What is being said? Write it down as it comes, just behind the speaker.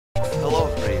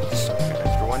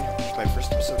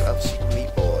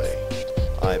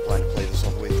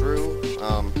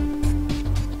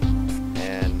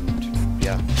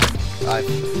I've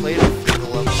played a few of the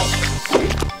levels to see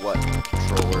what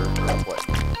controller or what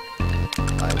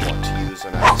I want to use,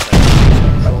 and I decided to use a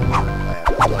controller. I have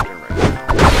it plugged in right now.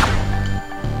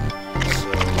 So,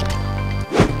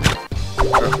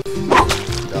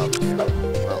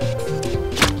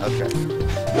 okay.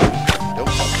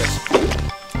 Don't pump this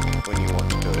when you want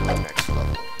to go to the next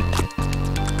level.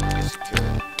 I guess you could.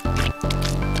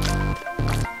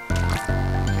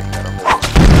 Okay, gotta hold it.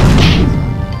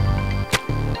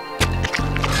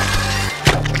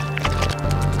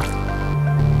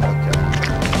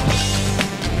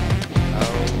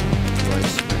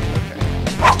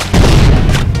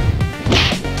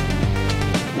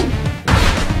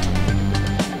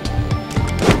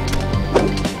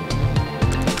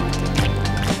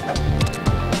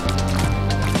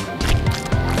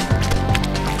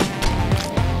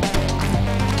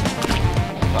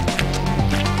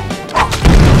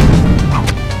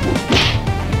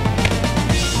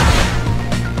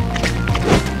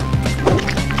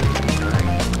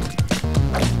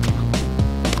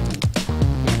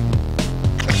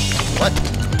 What?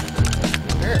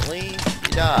 Apparently, you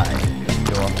die if you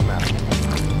go off the map.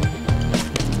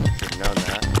 Should've known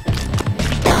that.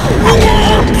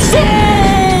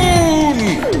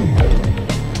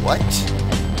 What?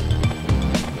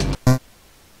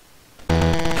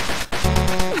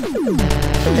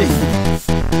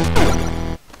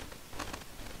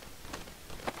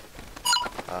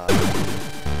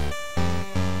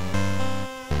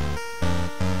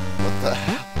 What the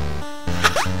hell?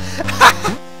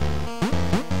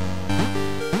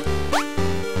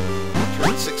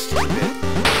 Turn 16-bit.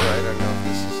 I don't know if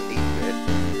this is 8-bit.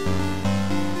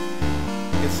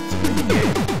 I guess it's a big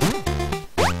game.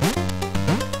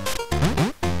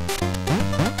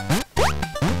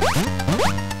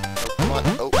 Oh, come on.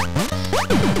 Oh.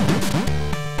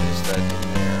 Is that in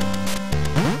there?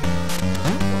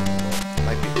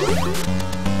 Might be broken.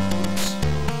 Oops.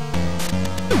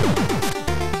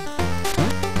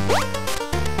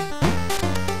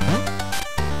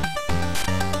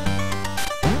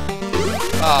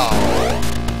 Oh.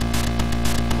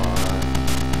 Come on.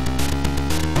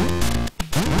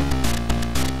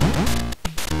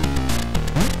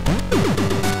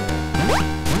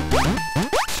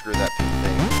 Screw that pink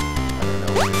thing. I don't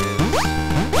know what it is.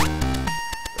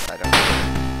 But I don't know.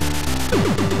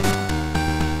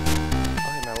 Oh,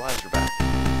 hey, my lives are back.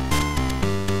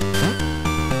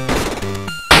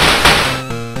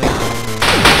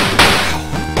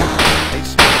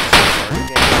 Nice. Sorry,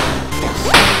 game.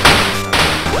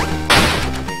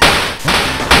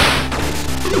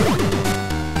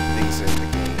 Things in the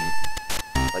game,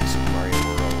 like Super Mario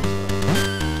World,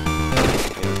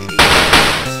 you know, the 8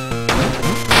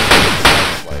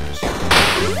 sliders.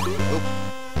 Oh.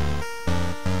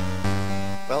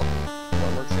 Well,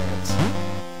 one more chance.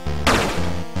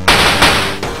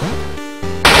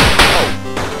 Oh.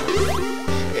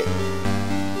 Shit.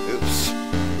 Oops.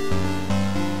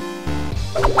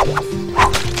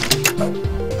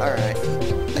 Alright.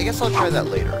 I guess I'll try that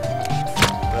later.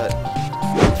 But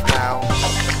for now,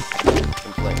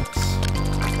 I'm playing this.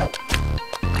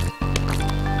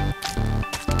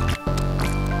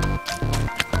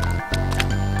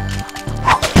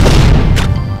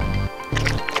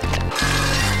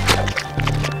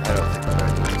 I don't think I'm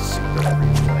going to need to see that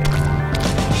replay.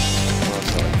 Unless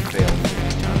I fail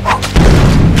 50 times.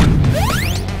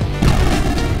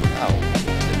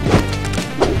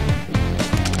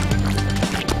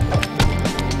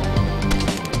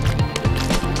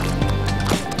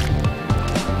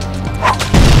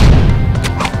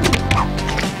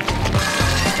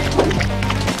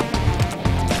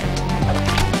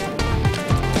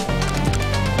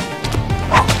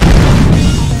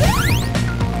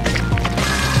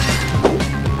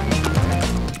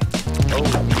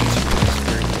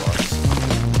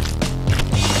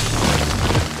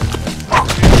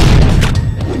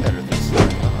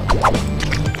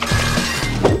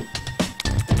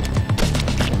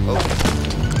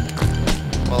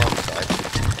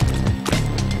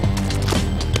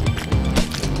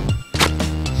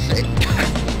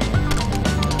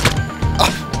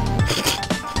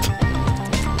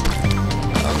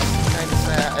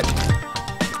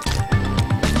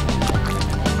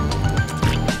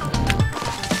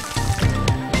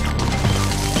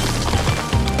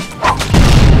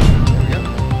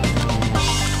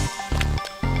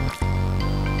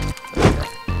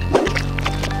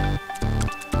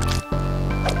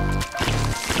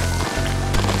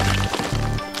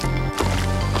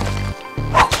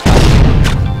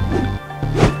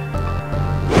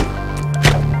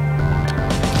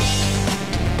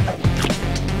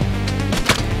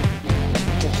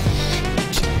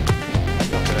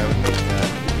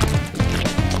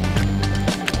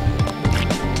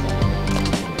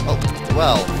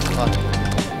 well. Fuck.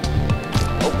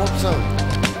 Oh, warp zone.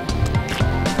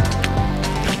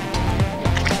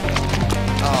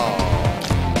 Oh.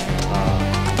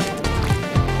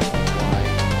 Why?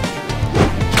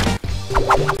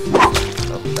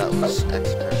 Oh, that was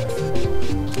expert.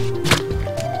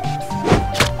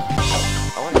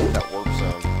 I want to get that warp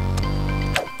zone.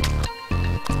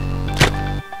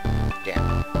 Damn.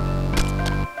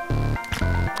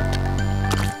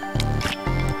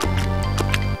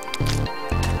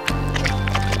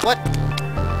 What?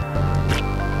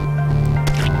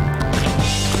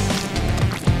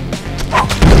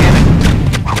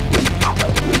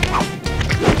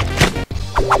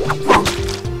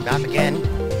 Not again.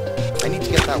 I need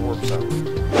to get that warp zone.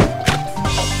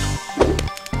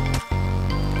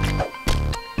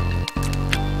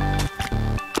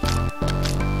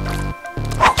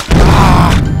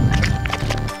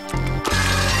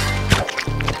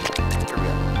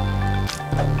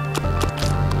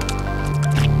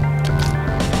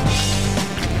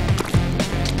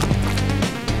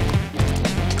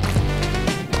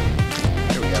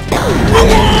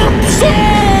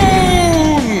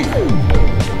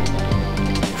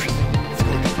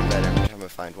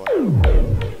 Find one.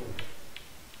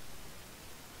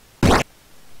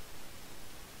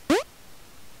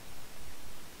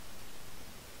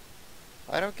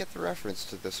 I don't get the reference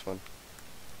to this one.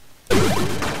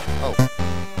 Oh.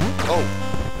 Oh!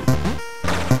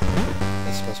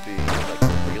 This must be, like, a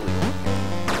really old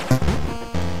game.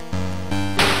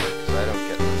 Because I don't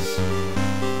get this.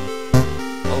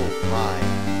 Oh, my.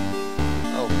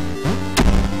 Oh.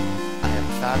 I am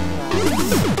fabulous.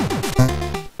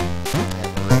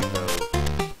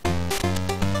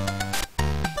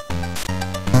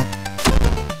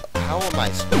 How am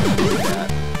I supposed to do that?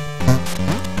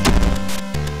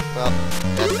 Well,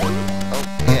 that's it. Oh,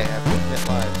 yeah, I have infinite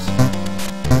lives.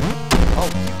 Oh,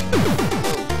 you can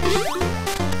float.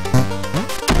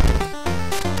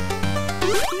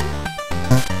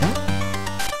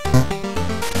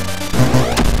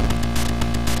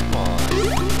 Come on.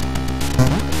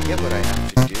 I get what I have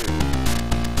to do.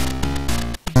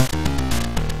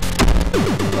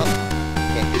 Well,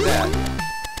 can't do that.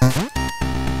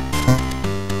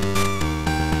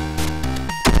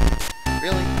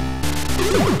 Really?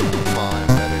 Come on, I'm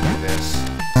gonna do this.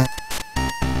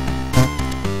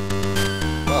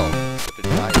 Well, should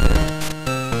have died there.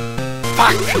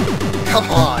 Fuck! Come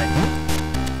on!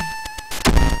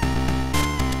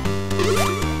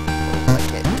 Oh, I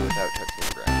can't do it without touching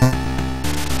the ground.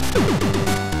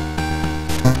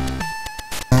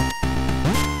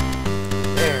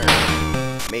 There.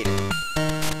 Made it.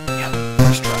 Yeah,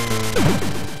 first try.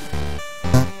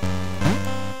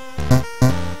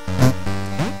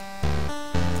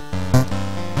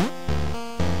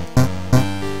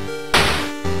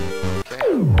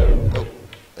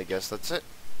 I guess that's it.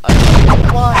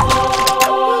 Why?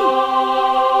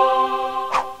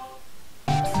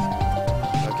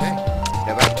 Okay,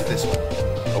 now back to this one.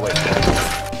 Oh wait.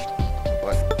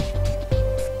 What?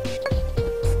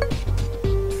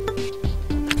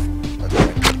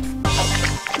 Okay.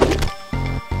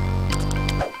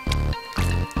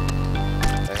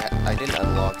 I didn't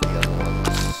unlock the other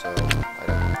ones, so I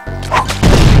don't.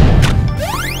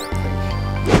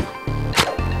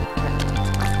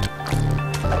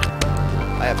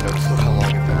 I have no clue how long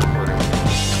I've been recording. I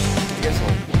guess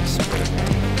I'll split it.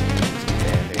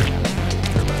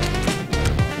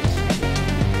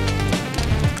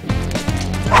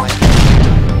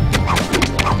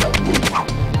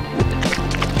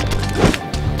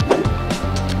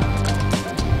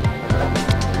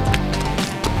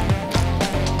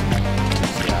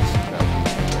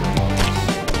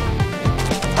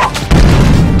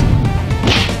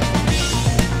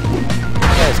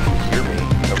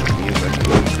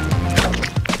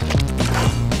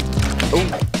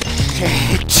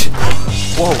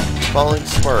 Whoa, falling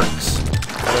sparks.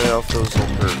 I don't know if those will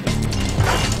hurt.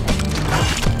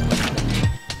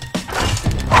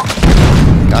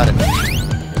 Got it.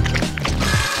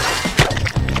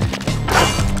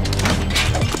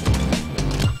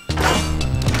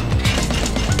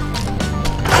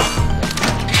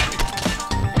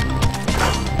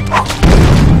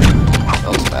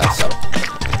 That was fast.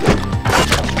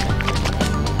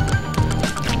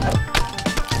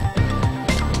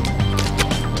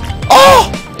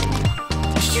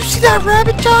 That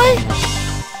rabbit die?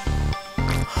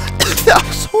 That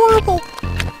was horrible.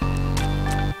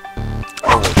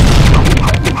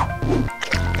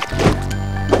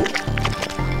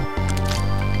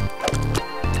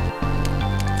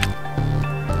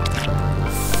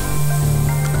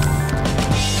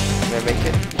 Can I make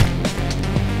it?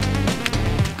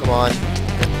 Come on.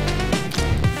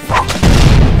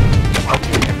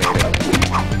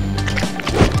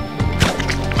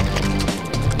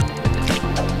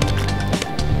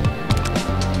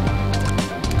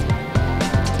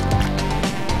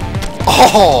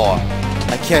 Oh!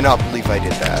 I cannot believe I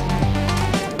did that.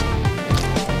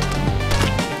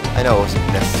 I know it wasn't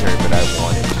necessary, but I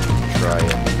wanted to try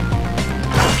it.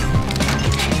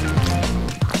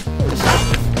 This is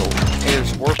difficult. Hey,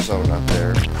 there's a warp zone up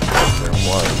there. There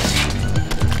was.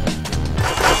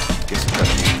 Guess it's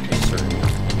gotta be a certain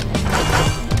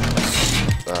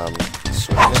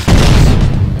swiftness.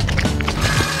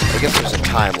 I guess there's a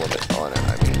time limit on it, I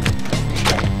mean.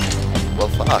 Well,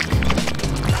 fuck.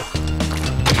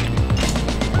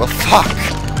 Well, fuck!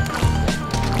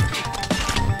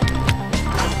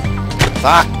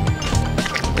 Fuck!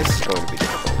 This is going to be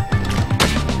difficult.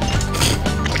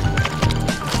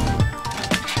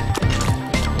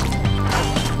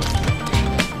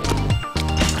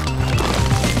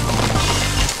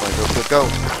 Come on, go, go, go!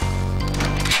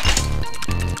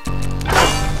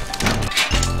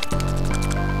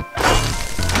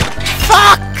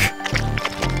 Fuck!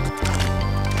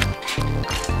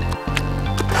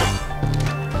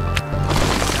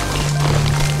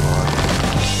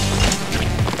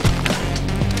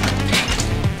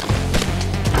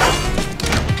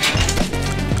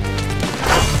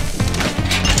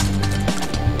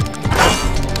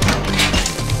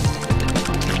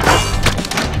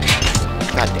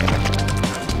 God damn it.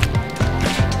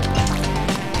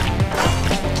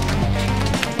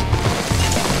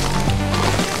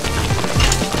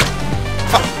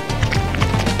 Fuck.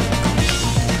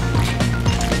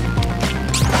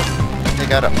 They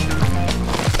got him.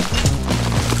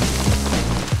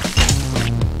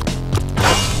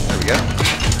 There we go.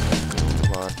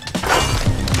 Come on.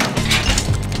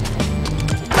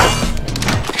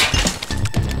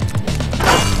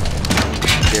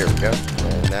 There we go.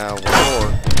 And now one more.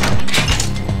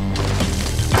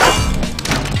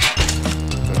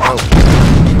 Oh.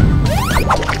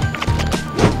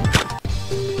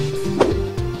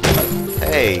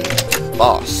 Hey,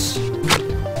 boss.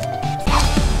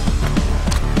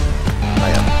 I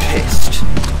am pissed.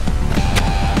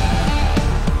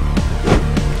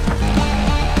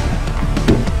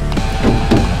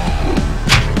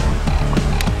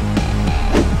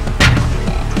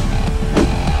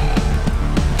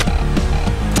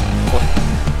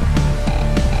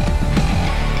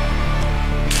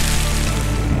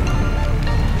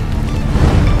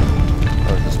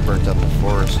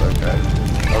 Okay.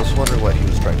 I was wondering what he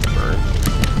was trying to burn.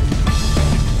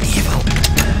 Evil.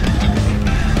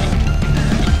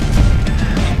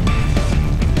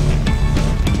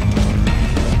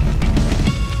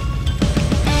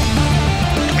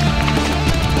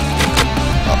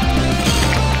 Oh.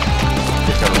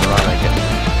 Just gotta run again.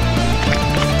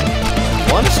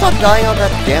 Want to stop dying on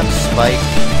that damn spike?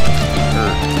 Or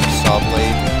saw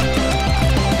blade?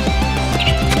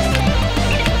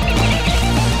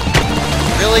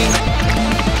 Really?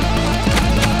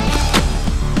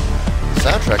 The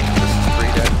soundtrack to this is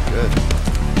pretty damn good.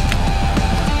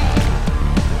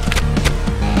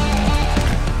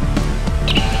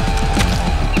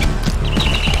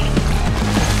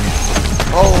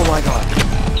 Oh my god.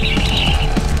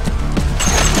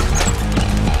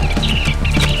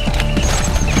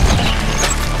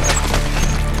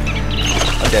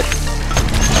 I'm dead.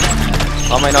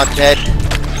 How am I not dead?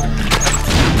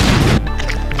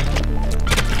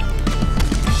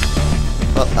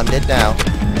 Well, I'm dead now.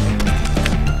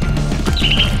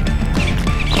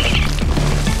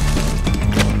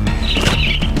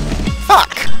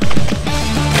 Fuck!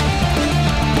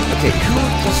 Okay, who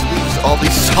just leaves all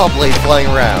these saw blades flying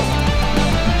around?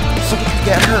 Someone could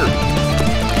get hurt.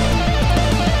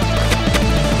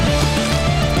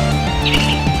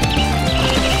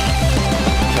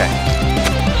 Okay.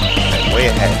 I'm way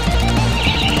ahead.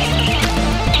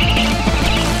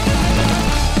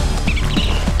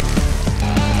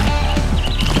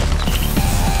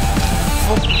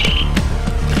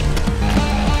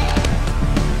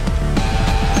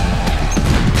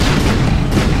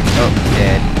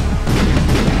 Dead.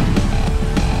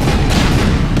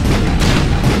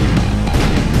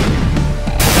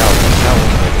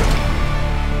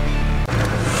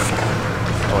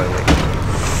 Oh, wait.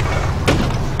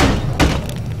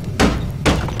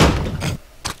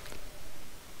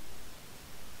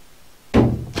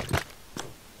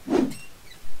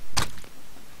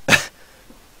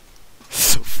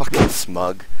 So fucking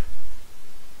smug.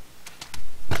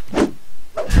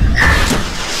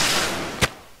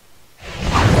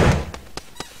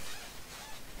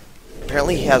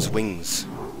 Apparently he has wings.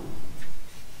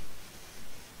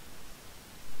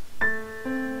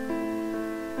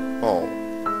 Oh.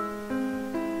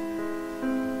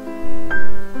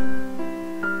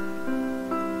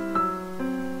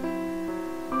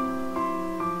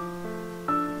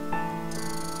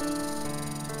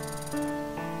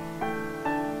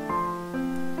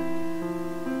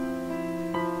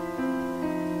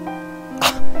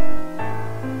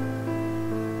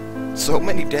 So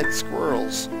many dead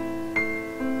squirrels.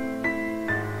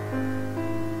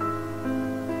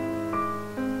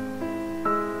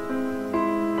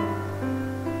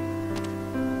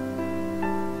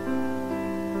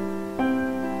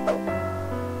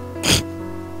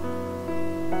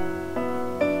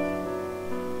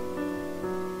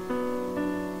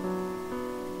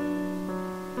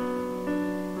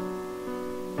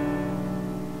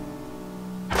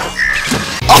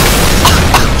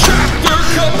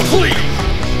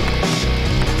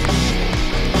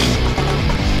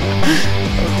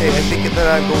 Okay, I think that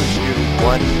I'm going to do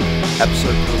one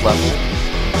episode per level,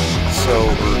 so,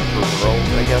 or world,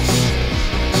 I guess.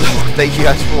 So, thank you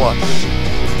guys for watching.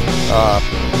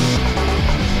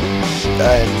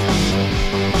 And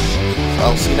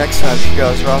I'll see you next time. You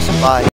guys are awesome. Bye.